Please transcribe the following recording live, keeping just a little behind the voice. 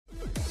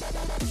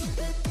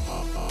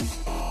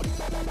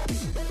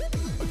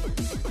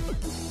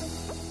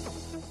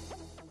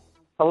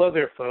Hello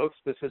there, folks.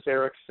 This is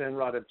Eric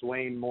Sinrod of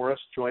Duane Morris,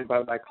 joined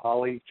by my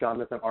colleague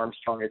Jonathan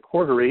Armstrong at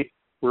Cordery.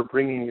 We're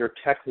bringing your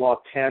Tech Law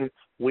 10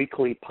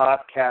 weekly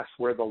podcast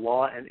where the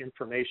law and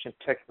information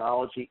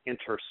technology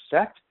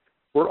intersect.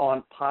 We're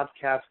on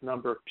podcast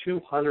number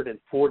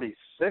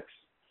 246,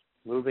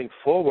 moving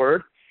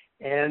forward.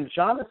 And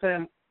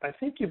Jonathan, I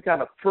think you've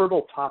got a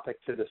fertile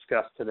topic to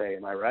discuss today.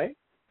 Am I right?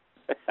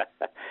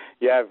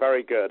 Yeah,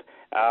 very good.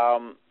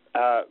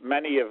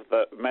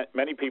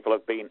 Many people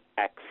have been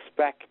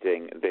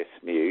expecting this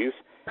news,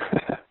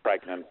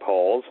 pregnant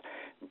pause,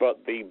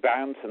 but the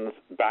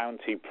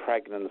Bounty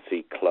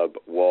Pregnancy Club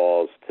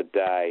was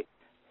today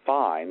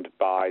fined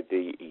by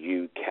the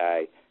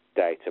UK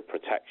data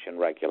protection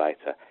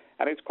regulator.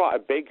 And it's quite a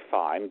big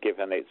fine,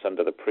 given it's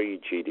under the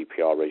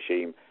pre-GDPR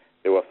regime.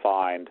 They were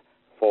fined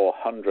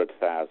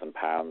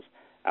 £400,000,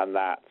 and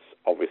that's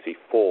obviously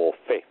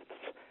 4/5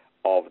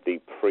 of the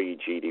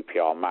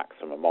pre-GDPR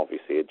maximum.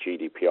 Obviously, a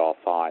GDPR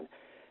fine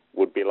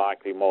would be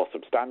likely more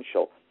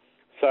substantial.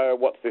 So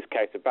what's this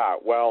case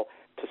about? Well,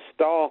 to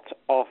start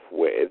off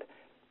with,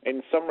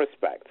 in some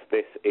respects,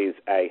 this is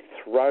a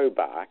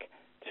throwback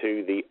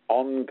to the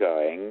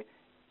ongoing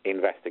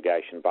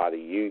investigation by the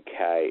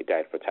UK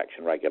data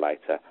protection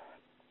regulator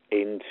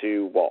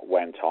into what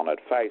went on at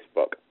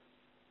Facebook.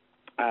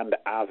 And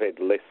avid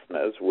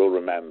listeners will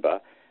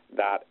remember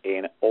that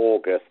in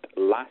August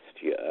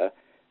last year,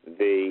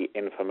 the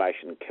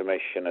Information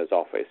Commissioner's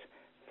Office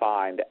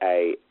fined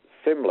a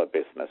similar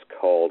business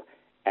called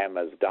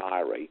Emma's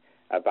Diary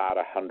about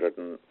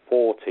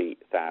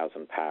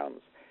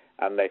 £140,000.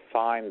 And they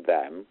fined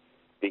them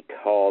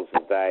because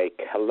they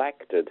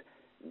collected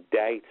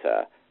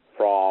data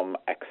from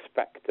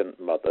expectant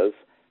mothers,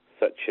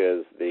 such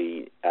as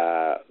the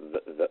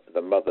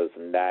mother's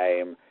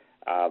name,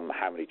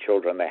 how many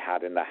children they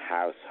had in the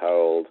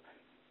household,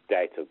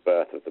 date of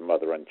birth of the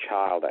mother and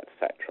child,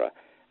 etc.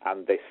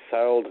 And they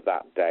sold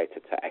that data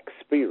to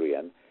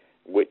Experian,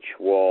 which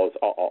was,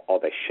 or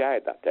they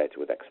shared that data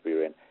with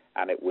Experian,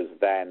 and it was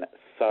then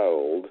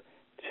sold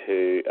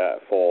to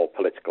for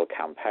political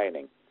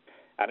campaigning.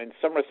 And in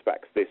some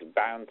respects, this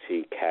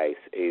Bounty case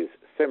is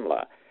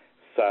similar.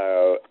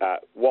 So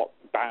what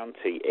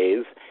Bounty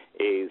is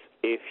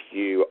if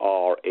you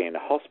are in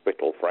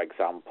hospital, for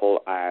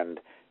example,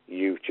 and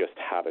you've just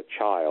had a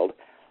child,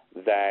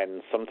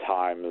 then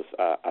sometimes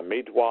a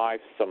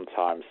midwife,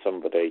 sometimes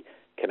somebody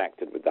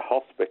connected with the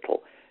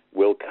hospital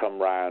will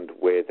come round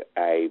with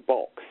a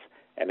box,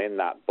 and in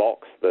that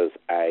box there's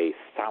a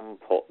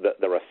sample.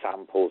 There are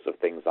samples of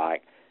things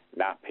like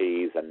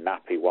nappies and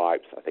nappy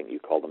wipes. I think you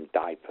call them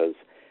diapers,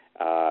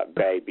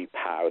 baby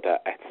powder,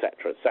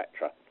 etc.,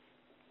 etc.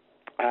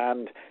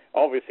 And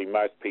obviously,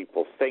 most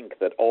people think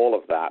that all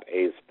of that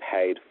is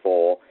paid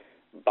for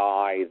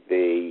by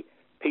the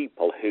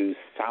people whose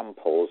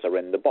samples are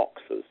in the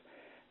boxes.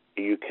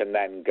 You can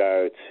then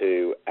go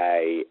to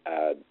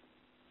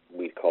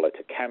we'd call it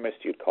a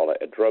chemist, you'd call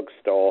it a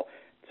drugstore,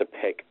 to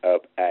pick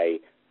up a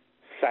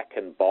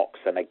second box,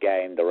 and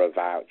again there are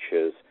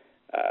vouchers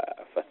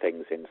for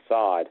things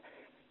inside.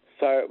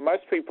 So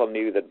most people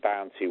knew that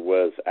Bounty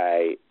was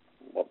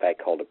what they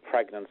called a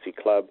pregnancy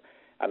club,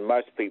 and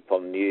most people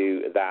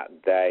knew that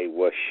they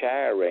were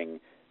sharing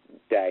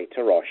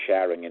data or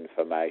sharing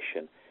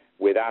information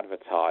with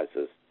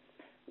advertisers.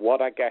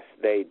 What I guess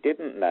they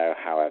didn't know,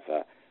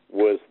 however,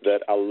 was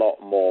that a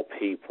lot more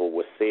people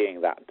were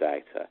seeing that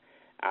data.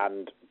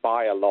 And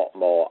by a lot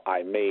more,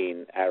 I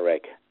mean,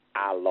 Eric,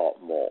 a lot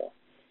more.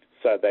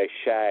 So they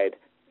shared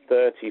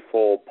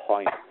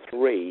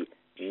 34.3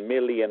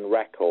 million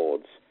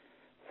records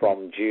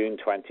from June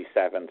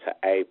 27 to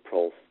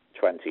April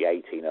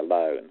 2018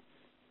 alone.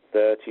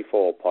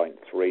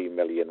 34.3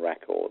 million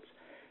records.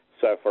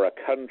 So for a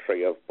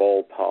country of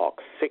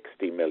ballpark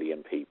 60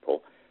 million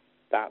people,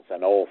 that's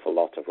an awful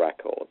lot of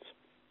records.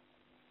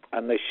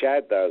 And they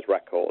shared those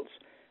records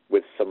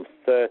with some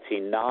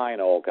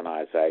 39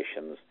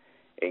 organizations,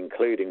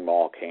 including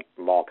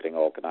marketing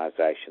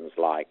organizations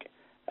like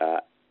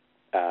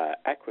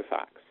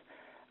Equifax.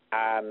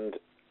 And,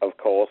 of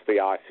course, the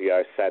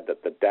ICO said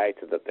that the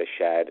data that they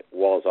shared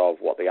was of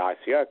what the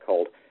ICO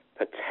called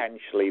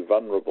potentially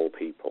vulnerable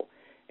people,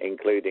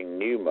 including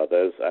new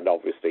mothers and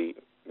obviously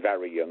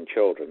very young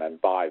children,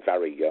 and by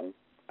very young,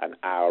 an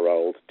hour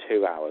old,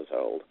 2 hours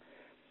old.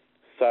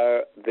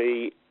 So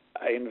the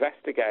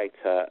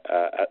investigator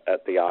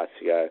at the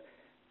ICO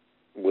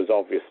was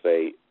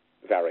obviously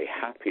very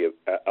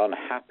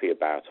unhappy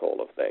about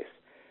all of this.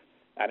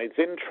 And it's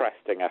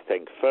interesting, I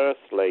think,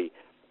 firstly,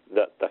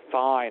 that the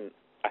fine,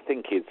 I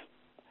think, is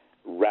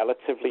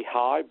relatively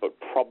high, but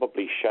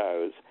probably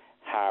shows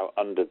how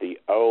under the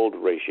old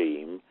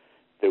regime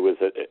there was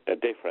a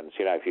difference.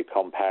 You know, if you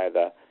compare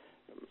the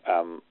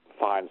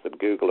fines that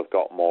Google have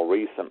got more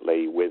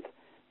recently with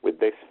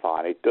this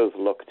fine, it does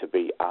look to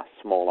be a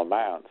small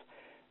amount.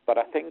 But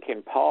I think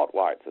in part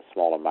why it's a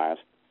small amount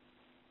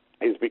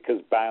is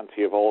because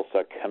Bounty have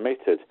also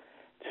committed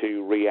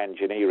to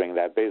re-engineering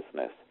their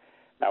business.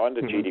 Now,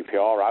 under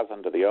GDPR, as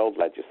under the old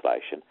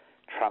legislation,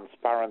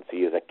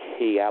 transparency is a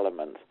key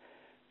element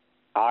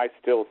I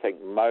still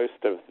think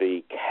most of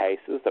the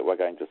cases that we're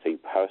going to see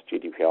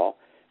post-GDPR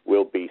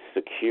will be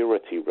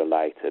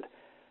security-related.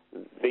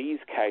 These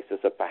cases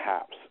are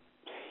perhaps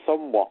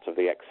somewhat of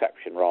the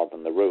exception rather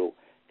than the rule,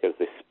 because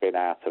they spin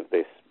out of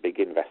this big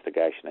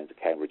investigation into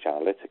Cambridge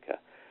Analytica.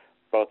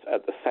 But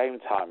at the same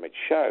time, it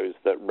shows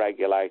that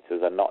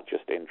regulators are not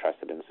just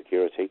interested in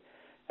security,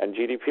 and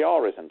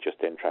GDPR isn't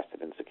just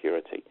interested in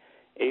security.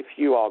 If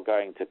you are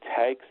going to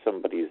take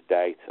somebody's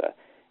data,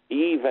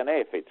 even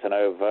if it's an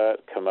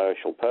overt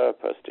commercial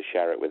purpose to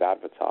share it with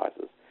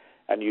advertisers,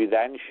 and you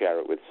then share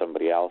it with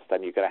somebody else,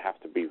 then you're going to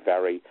have to be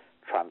very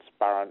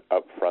transparent,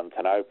 upfront,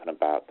 and open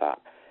about that.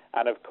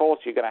 And of course,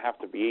 you're going to have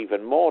to be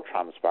even more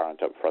transparent,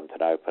 upfront,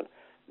 and open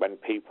when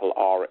people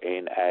are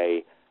in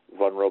a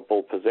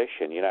vulnerable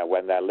position,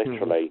 when they're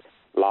literally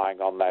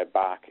lying on their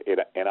back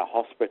in a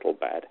hospital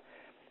bed.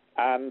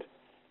 And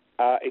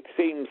it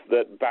seems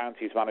that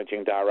Bounty's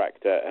managing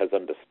director has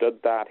understood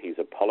that. He's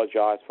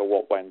apologized for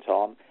what went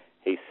on.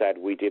 He said,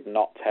 we did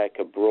not take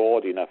a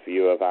broad enough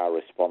view of our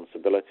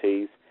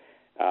responsibilities.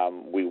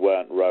 We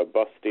weren't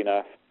robust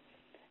enough.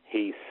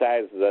 He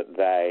says that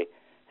they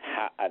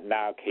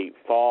now keep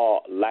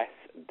far less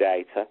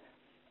data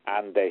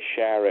and they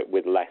share it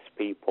with less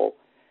people.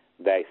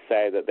 They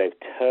say that they've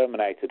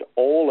terminated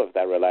all of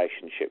their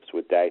relationships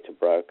with data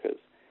brokers.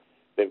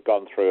 They've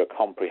gone through a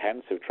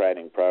comprehensive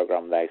training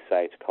program, they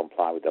say, to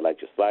comply with the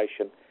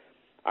legislation.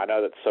 I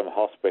know that some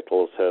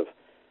hospitals have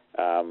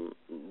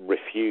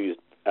refused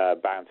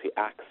Bounty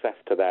access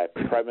to their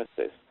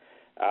premises.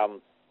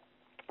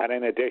 And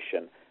in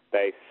addition,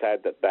 they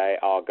said that they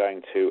are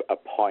going to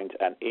appoint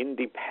an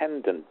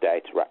independent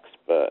data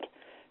expert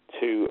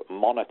to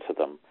monitor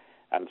them.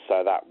 And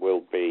so that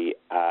will be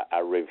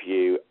a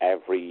review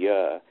every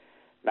year.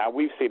 Now,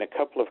 we've seen a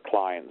couple of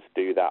clients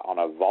do that on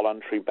a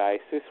voluntary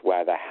basis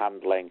where they're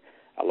handling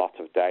a lot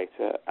of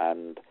data.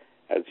 And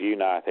as you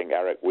know, I think,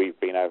 Eric, we've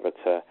been over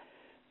to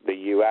the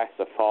U.S.,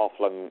 a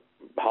far-flung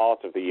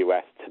part of the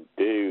U.S., to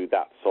do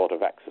that sort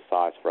of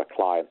exercise for a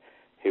client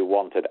who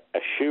wanted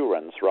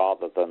assurance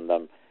rather than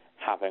them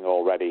having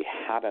already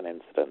had an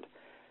incident.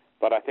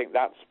 But I think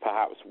that's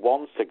perhaps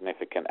one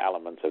significant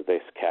element of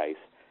this case,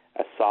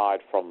 aside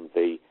from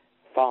the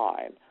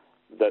fine,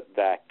 that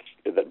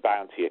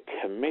Bounty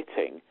are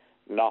committing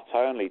not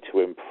only to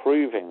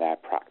improving their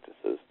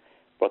practices,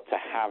 but to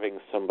having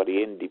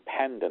somebody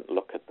independent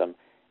look at them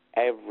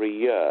every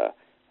year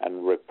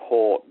and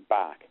report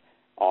back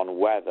on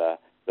whether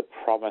the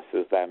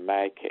promises they're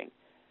making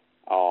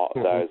are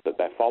those that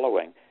they're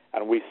following.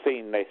 And we've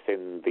seen this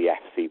in the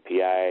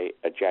FCPA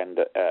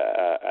agenda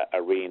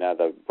arena,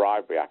 the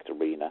Bribery Act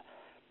arena,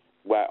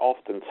 where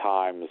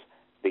oftentimes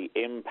the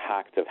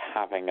impact of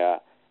having a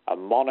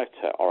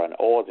monitor or an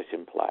audit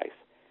in place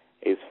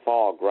is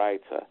far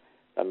greater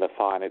than the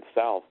fine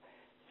itself.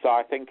 So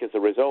I think as a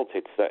result,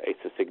 it's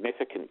a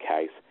significant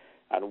case,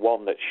 and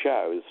one that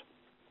shows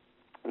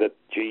that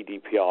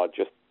GDPR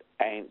just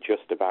ain't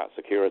just about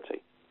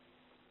security.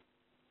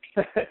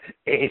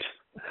 Ain't.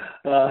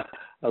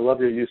 I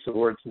love your use of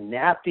words.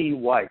 Nappy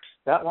wipes.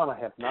 That one I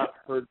have not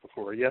heard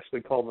before. Yes,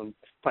 we call them,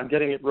 if I'm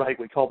getting it right,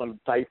 we call them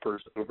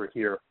diapers over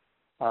here.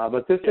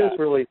 But this is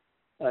really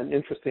an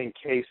interesting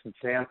case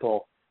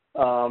example.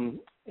 And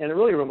it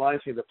really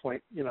reminds me of the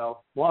point,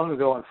 long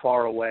ago and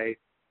far away,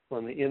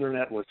 when the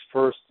Internet was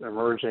first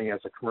emerging as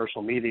a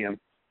commercial medium,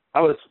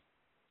 I was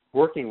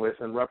working with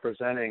and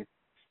representing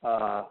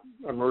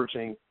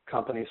emerging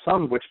companies,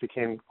 some of which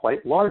became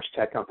quite large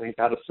tech companies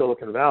out of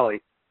Silicon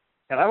Valley.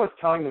 And I was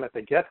telling them at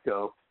the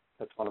get-go,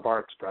 that's one of our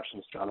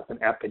expressions, Jonathan,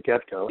 at the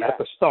get-go, at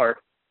the start,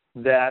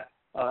 that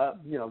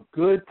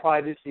good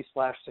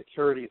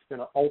privacy/security is going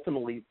to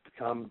ultimately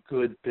become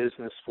good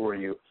business for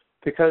you,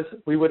 because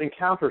we would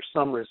encounter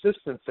some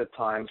resistance at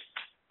times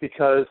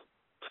because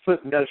to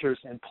put measures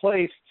in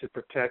place to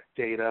protect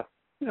data,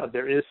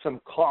 there is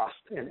some cost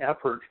and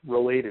effort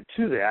related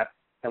to that.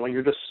 And when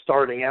you're just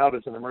starting out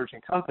as an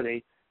emerging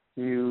company,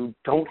 you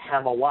don't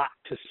have a lot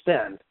to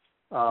spend.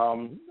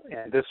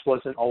 And this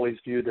wasn't always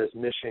viewed as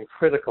mission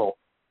critical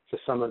to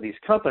some of these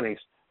companies.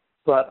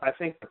 But I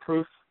think the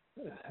proof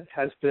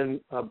has been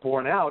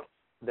borne out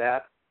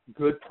that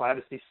good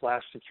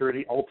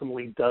privacy/security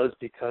ultimately does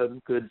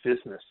become good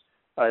business.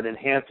 It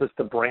enhances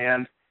the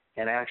brand,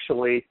 and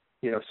actually,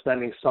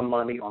 spending some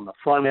money on the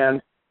front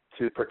end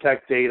to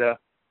protect data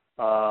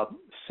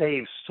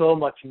saves so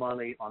much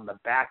money on the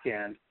back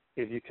end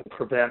if you can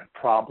prevent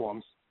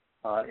problems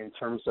in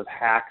terms of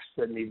hacks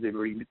that need to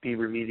be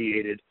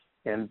remediated,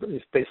 and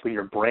it's basically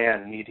your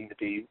brand needing to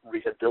be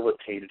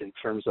rehabilitated in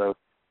terms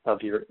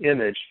of your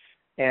image.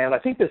 And I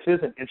think this is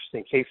an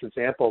interesting case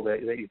example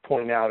that you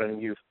point out,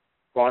 and you've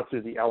gone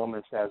through the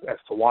elements as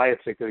to why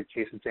it's a good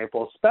case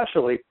example,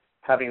 especially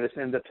having this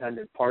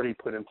independent party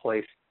put in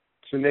place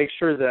to make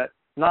sure that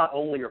not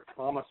only are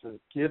promises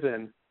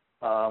given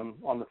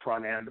on the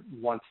front end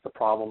once the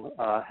problem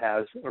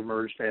has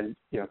emerged and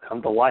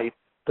come to light,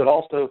 but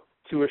also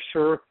to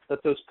assure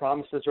that those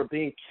promises are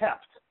being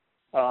kept.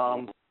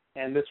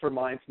 And this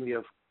reminds me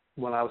of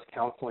when I was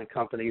counseling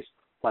companies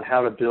on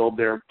how to build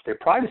their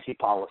privacy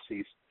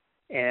policies.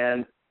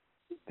 and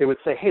they would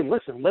say, hey,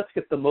 listen, let's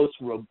get the most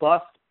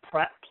robust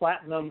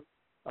platinum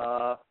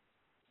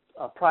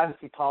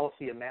privacy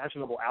policy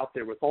imaginable out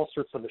there with all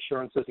sorts of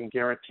assurances and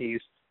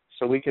guarantees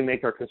so we can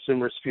make our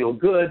consumers feel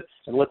good,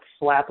 and let's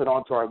slap it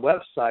onto our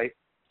website.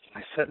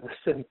 I said,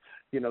 listen,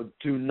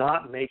 do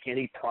not make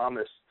any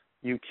promise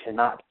you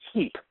cannot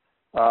keep.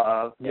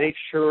 Make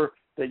sure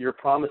that your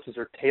promises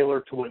are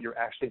tailored to what you're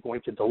actually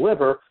going to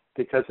deliver,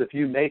 because if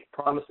you make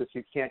promises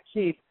you can't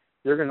keep,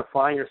 you're going to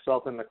find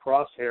yourself in the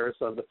crosshairs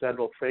of the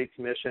Federal Trade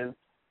Commission,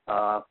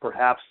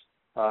 perhaps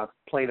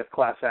plaintiff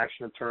class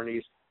action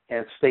attorneys,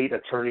 and state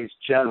attorneys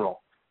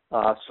general.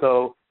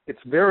 So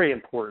it's very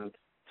important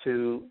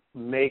to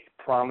make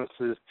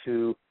promises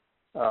to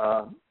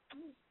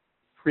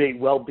create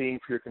well-being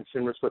for your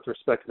consumers with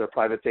respect to their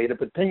private data,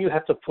 but then you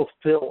have to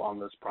fulfill on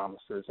those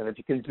promises. And if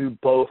you can do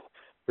both,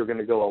 you're going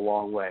to go a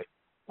long way.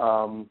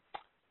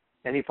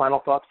 Any final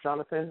thoughts,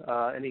 Jonathan?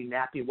 Any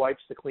nappy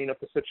wipes to clean up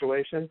the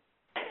situation?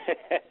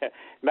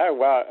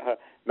 No,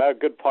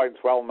 good points,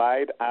 well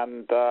made,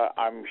 and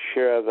I'm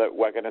sure that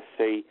we're going to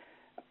see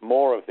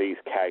more of these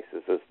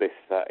cases as this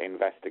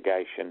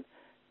investigation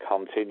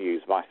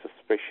continues. My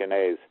suspicion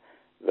is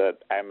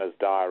that Emma's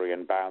Diary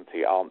and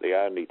Bounty aren't the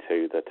only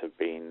two that have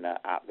been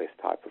at this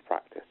type of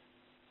practice.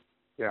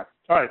 Yeah.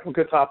 All right. Well,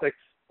 good topic.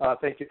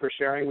 Thank you for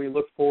sharing. We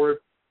look forward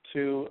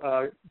to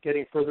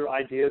getting further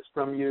ideas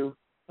from you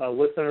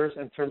listeners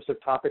in terms of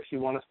topics you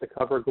want us to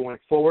cover going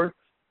forward.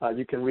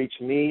 You can reach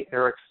me,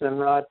 Eric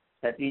Sinrod,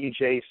 at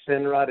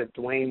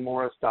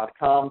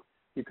ejsinrod@dwaynemorris.com.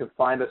 You can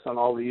find us on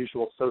all the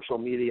usual social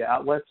media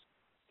outlets.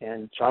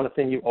 And,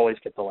 Jonathan, you always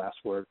get the last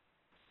word.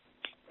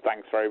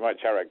 Thanks very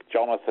much, Eric.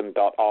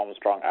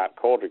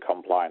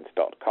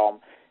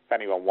 Jonathan.Armstrong@CaudryCompliance.com. If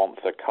anyone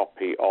wants a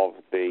copy of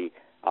the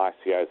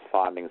ICO's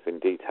findings in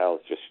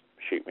details, just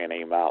shoot me an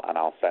email and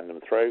I'll send them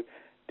through.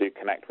 Do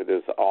connect with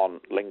us on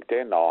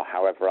LinkedIn or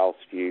however else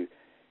you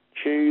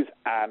choose.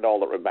 And all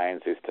that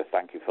remains is to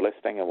thank you for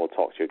listening, and we'll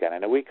talk to you again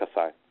in a week or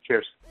so.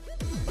 Cheers.